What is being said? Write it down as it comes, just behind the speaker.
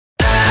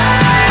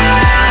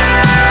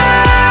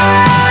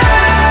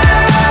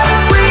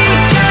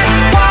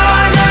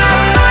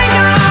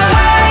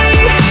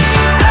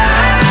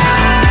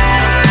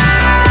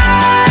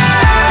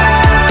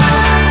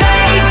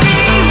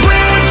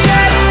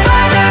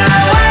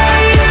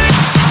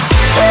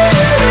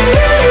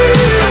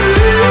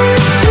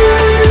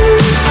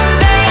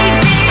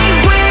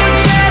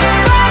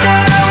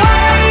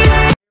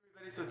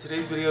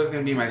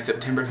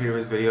September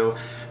favorites video.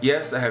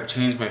 Yes, I have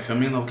changed my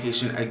filming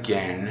location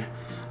again.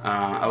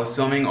 I was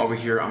filming over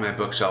here on my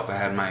bookshelf. I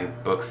had my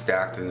book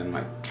stacked and then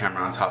my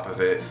camera on top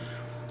of it,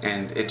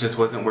 and it just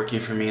wasn't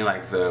working for me.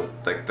 Like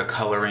the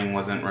coloring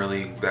wasn't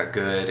really that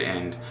good,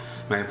 and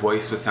my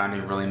voice was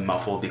sounding really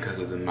muffled because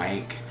of the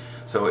mic.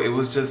 So it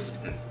was just,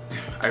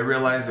 I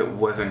realized it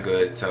wasn't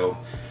good. So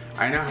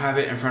I now have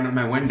it in front of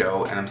my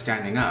window and I'm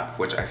standing up,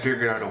 which I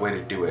figured out a way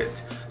to do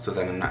it so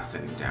that I'm not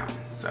sitting down.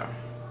 So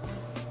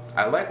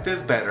I like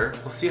this better.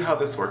 We'll see how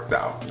this works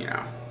out, you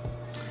know.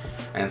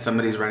 And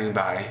somebody's running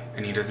by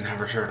and he doesn't have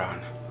her shirt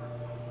on.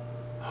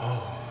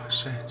 Oh,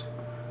 shit.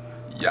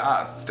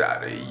 Yes,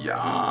 daddy,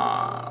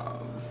 yes.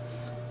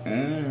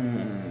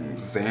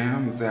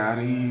 Zam,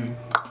 daddy.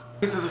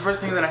 Okay, so the first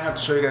thing that I have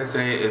to show you guys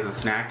today is a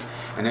snack,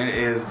 and it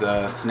is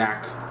the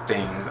snack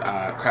things.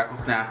 Crackle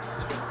Snaps,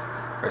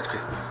 Rice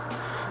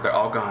Krispies. They're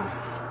all gone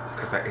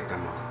because I ate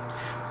them all.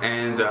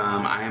 And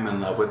I am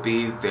in love with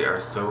these. They are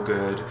so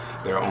good.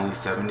 They're only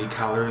 70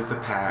 calories a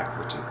pack,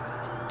 which is,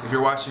 if you're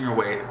watching your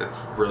weight, that's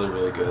really,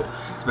 really good.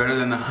 It's better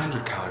than the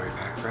 100 calorie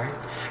packs, right?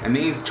 And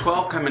these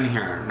 12 come in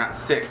here, not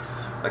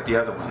 6 like the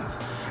other ones.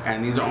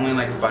 And these are only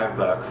like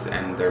 $5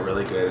 and they're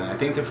really good. And I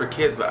think they're for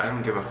kids, but I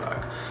don't give a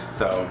fuck.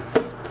 So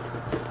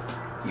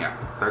yeah,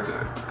 they're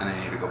good, and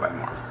I need to go buy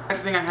more.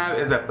 Next thing I have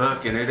is that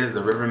book, and it is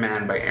The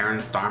Riverman by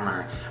Aaron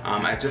Starmer.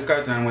 I just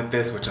got done with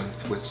this, which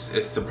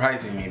is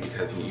surprising me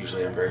because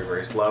usually I'm very,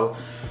 very slow.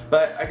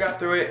 But I got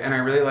through it, and I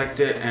really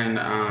liked it, and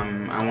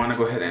I want to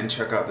go ahead and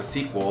check out the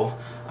sequel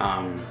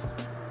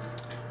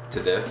to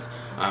this.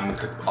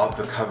 All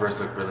the covers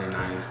look really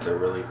nice. They're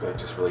really, like,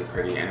 just really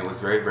pretty, and it was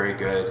very, very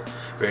good,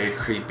 very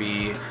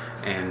creepy,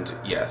 and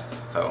yes,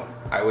 so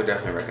I would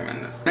definitely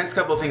recommend this. Next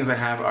couple of things I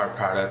have are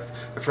products.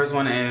 The first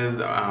one is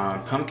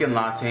Pumpkin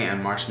Latte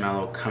and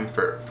Marshmallow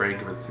Comfort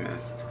Fragrance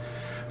Mist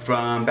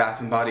from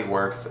Bath & Body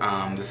Works.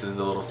 This is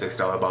the little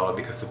 $6 bottle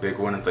because the big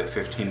one is like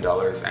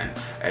 $15, and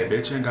a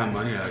bitch ain't got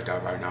money like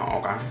that right now,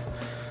 okay?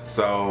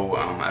 So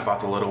I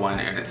bought the little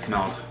one, and it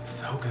smells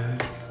so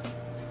good.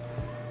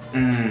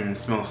 It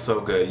smells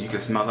so good. You can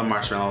smell the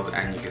marshmallows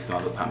and you can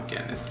smell the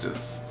pumpkin.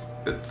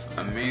 It's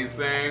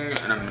amazing,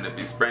 and I'm gonna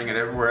be spraying it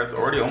everywhere. It's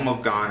already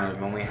almost gone.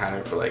 I've only had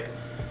it for like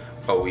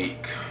a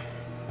week.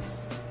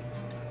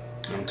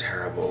 I'm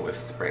terrible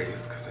with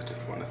sprays because I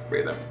just want to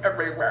spray them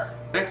everywhere.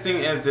 Next thing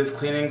is this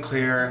Clean and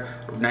Clear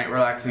Night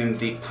Relaxing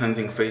Deep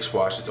Cleansing Face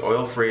Wash. It's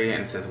oil free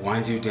and it says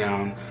winds you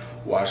down,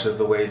 washes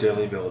away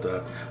daily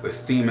buildup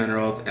with sea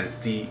minerals and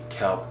sea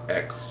kelp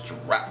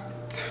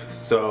extract.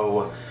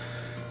 So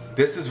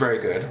this is very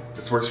good.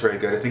 This works very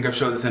good. I think I've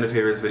showed this in a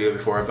favorites video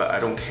before, but I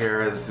don't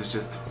care.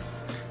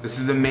 This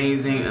is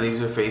amazing. It leaves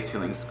your face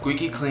feeling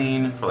squeaky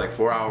clean for like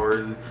 4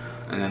 hours,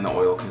 and then the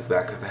oil comes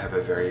back because I have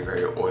a very,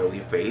 very oily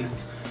face,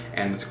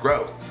 and it's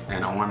gross,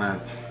 and I want to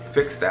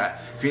fix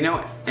that. If you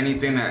know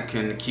anything that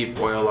can keep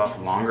oil off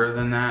longer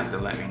than that,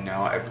 then let me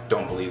know. I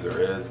don't believe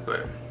there is,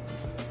 but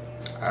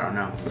I don't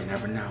know. You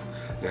never know.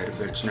 Let a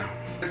bitch know.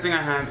 Next thing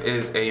I have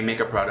is a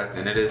makeup product,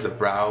 and it is the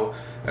Brow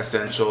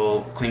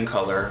Essential Clean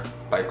Color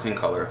by Clean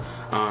Color.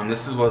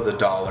 This was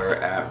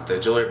 $1 at the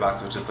Jewelry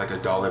Box, which is like a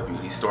dollar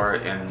beauty store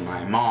in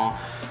my mall,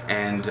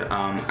 and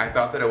I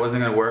thought that it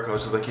wasn't gonna work. I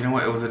was just like, you know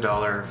what, it was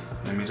 $1,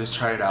 let me just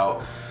try it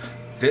out.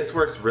 This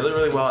works really,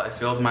 really well. I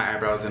filled my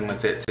eyebrows in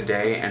with it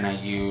today, and I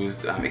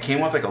used, it came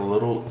with like a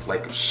little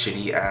like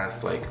shitty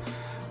ass like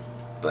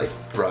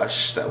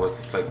brush that was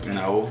just like,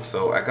 no.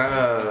 So I got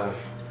a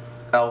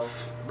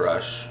e.l.f.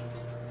 brush.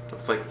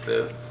 Looks like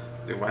this.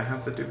 Do I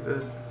have to do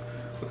this?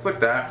 Looks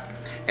like that.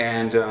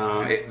 And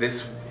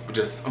this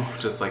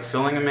just like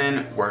filling them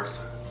in works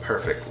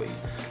perfectly.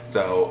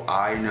 So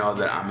I know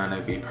that I'm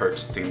gonna be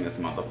purchasing this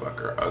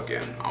motherfucker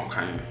again,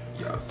 okay?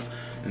 Yes.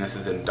 And this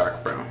is in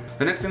dark brown.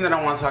 The next thing that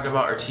I want to talk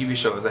about are TV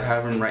shows. I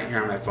have them right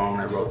here on my phone.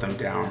 I wrote them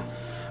down.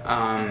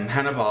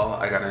 Hannibal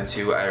I got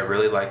into. I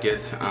really like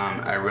it.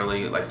 I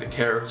really like the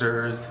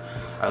characters.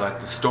 I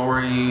like the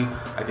story.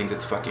 I think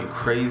it's fucking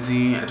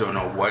crazy. I don't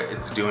know what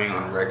it's doing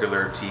on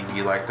regular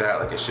TV like that.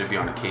 Like, it should be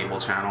on a cable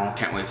channel.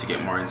 Can't wait to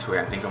get more into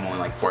it. I think I'm only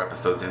like 4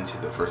 episodes into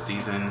the first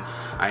season.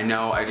 I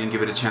know I didn't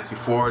give it a chance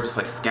before, just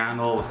like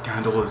Scandal.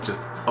 Scandal is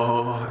just,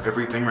 oh,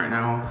 everything right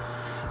now.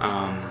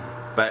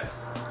 But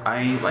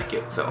I like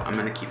it, so I'm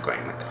gonna keep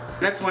going with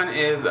that. Next one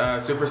is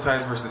Super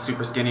Size vs.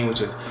 Super Skinny,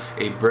 which is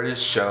a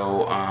British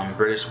show,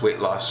 British weight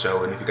loss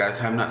show. And if you guys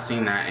have not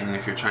seen that, and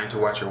if you're trying to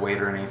watch your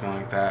weight or anything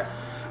like that,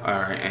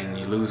 and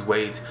you lose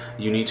weight,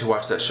 you need to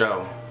watch that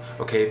show,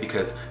 okay?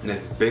 Because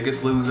this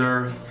Biggest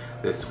Loser,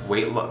 these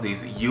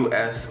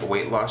US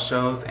weight loss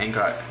shows ain't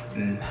got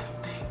nothing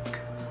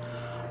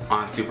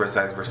on Super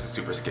Size vs.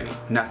 Super Skinny.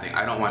 Nothing.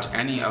 I don't watch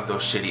any of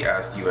those shitty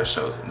ass US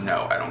shows.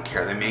 No, I don't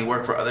care. They may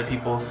work for other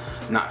people,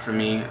 not for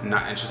me,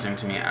 not interesting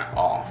to me at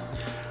all.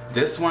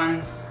 This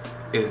one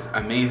is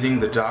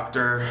amazing. The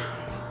doctor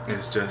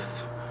is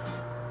just,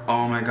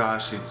 oh my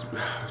gosh,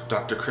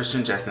 Dr.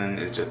 Christian Jessen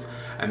is just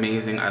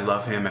amazing. I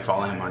love him. I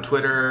follow him on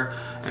Twitter,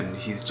 and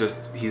he's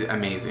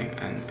amazing,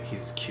 and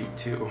he's cute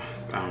too.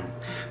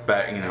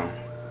 But you know,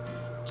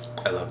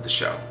 I love the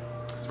show.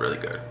 It's really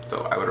good.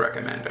 So I would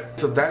recommend it.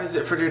 So that is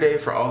it for today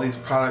for all these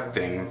product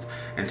things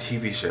and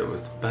TV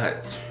shows.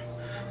 But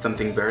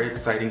something very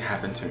exciting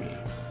happened to me.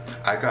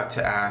 I got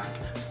to ask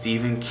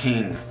Stephen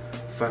King,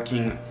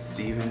 fucking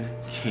Stephen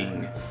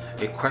King,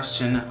 a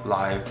question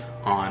live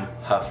on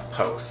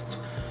HuffPost.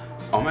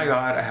 Oh my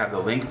god, I have the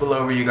link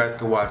below where you guys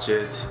can watch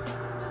it.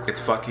 It's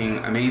fucking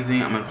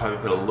amazing. I'm gonna probably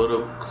put a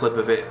little clip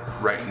of it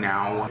right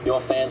now. Your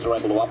fans are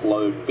able to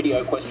upload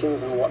video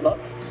questions and whatnot.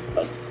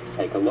 Let's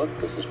take a look.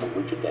 This is from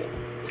Richard Denny.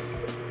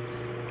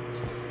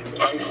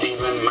 Hi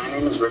Stephen, my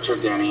name is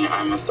Richard Denny.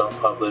 I'm a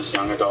self-published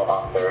young adult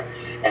author,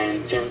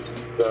 and since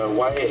the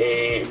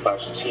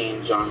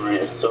YA/teen genre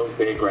is so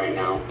big right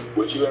now,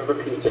 would you ever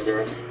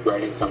consider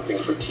writing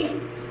something for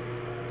teens?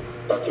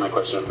 That's my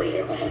question for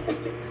you.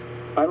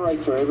 I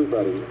write for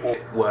everybody.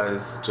 It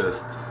was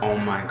just, oh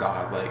my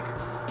god, like,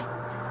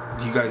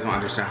 you guys don't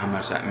understand how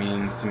much that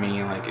means to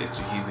me. Like,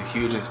 he's a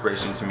huge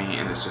inspiration to me,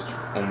 and it's just,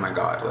 oh my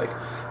god, like,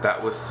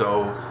 that was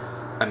so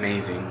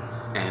amazing,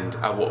 and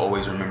I will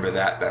always remember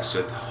that. That's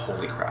just,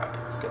 holy crap.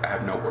 I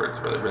have no words,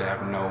 really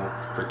have no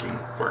freaking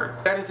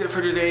words. That is it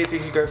for today.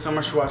 Thank you guys so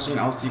much for watching.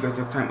 I'll see you guys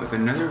next time with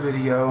another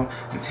video.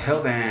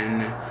 Until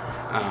then,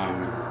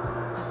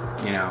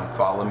 you know,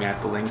 follow me at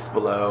the links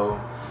below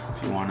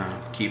if you want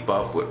to keep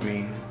up with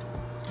me.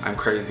 I'm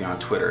crazy on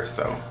Twitter,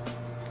 so,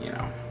 you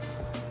know.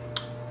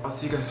 I'll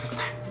see you guys next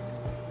time.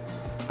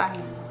 Bye.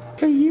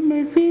 Are you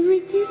my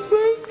favorite this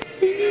month?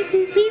 Are you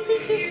my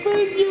favorite this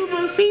month? You're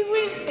my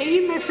favorite? Are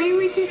you my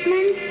favorite this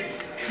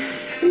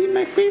month? Are you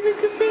my favorite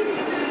this month?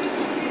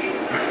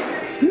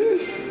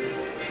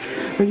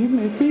 Are you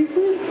my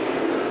favorite?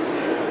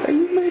 Are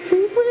you my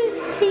favorite?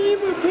 Are you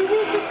my favorite?